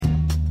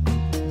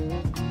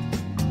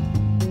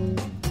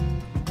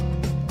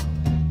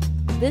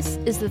This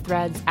is The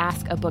Thread's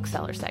Ask a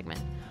Bookseller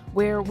segment,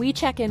 where we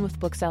check in with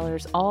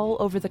booksellers all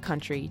over the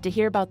country to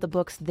hear about the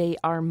books they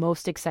are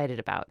most excited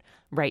about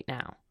right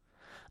now.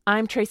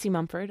 I'm Tracy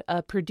Mumford,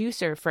 a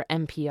producer for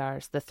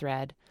NPR's The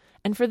Thread,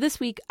 and for this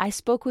week I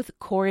spoke with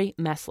Corey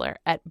Messler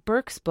at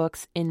Burks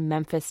Books in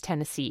Memphis,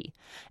 Tennessee,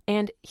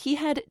 and he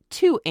had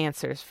two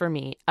answers for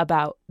me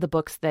about the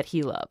books that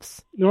he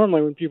loves.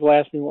 Normally when people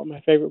ask me what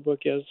my favorite book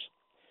is,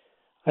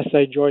 I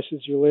say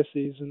Joyce's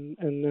Ulysses, and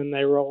then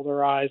they roll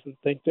their eyes and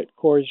think that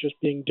Corey's just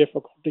being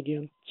difficult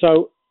again.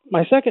 So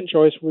my second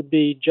choice would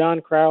be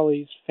John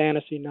Crowley's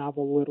fantasy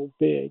novel, Little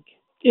Big.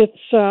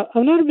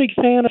 I'm not a big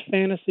fan of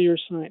fantasy or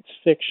science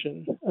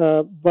fiction,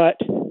 but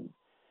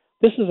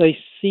this is a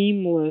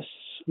seamless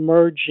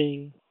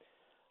merging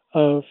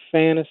of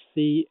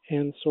fantasy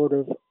and sort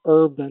of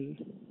urban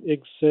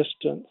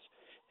existence.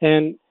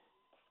 And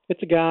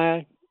it's a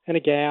guy and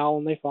a gal,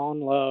 and they fall in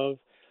love,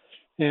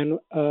 and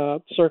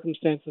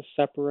circumstances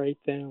separate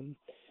them,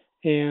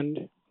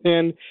 and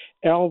then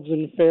elves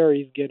and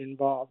fairies get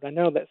involved. I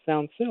know that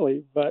sounds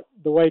silly, but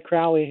the way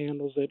Crowley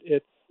handles it,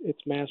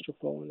 it's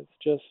masterful, and it's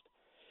just,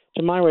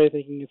 to my way of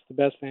thinking, it's the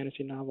best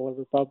fantasy novel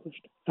ever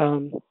published.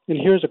 And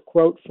here's a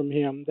quote from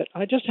him that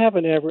I just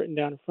haven't ever written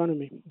down in front of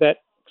me,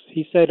 that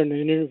he said in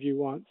an interview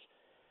once: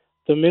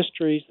 "The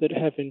mysteries that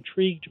have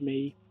intrigued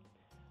me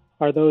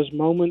are those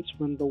moments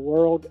when the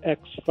world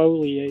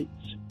exfoliates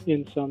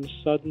in some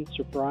sudden,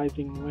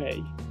 surprising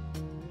way."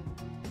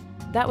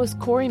 That was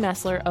Corey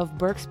Messler of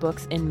Burks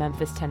Books in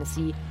Memphis,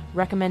 Tennessee,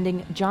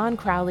 recommending John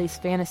Crowley's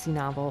fantasy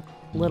novel,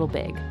 Little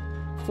Big.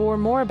 For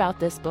more about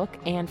this book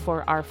and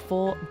for our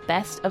full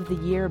Best of the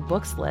Year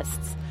books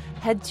lists,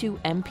 head to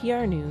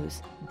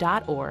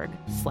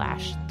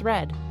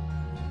nprnews.org/thread.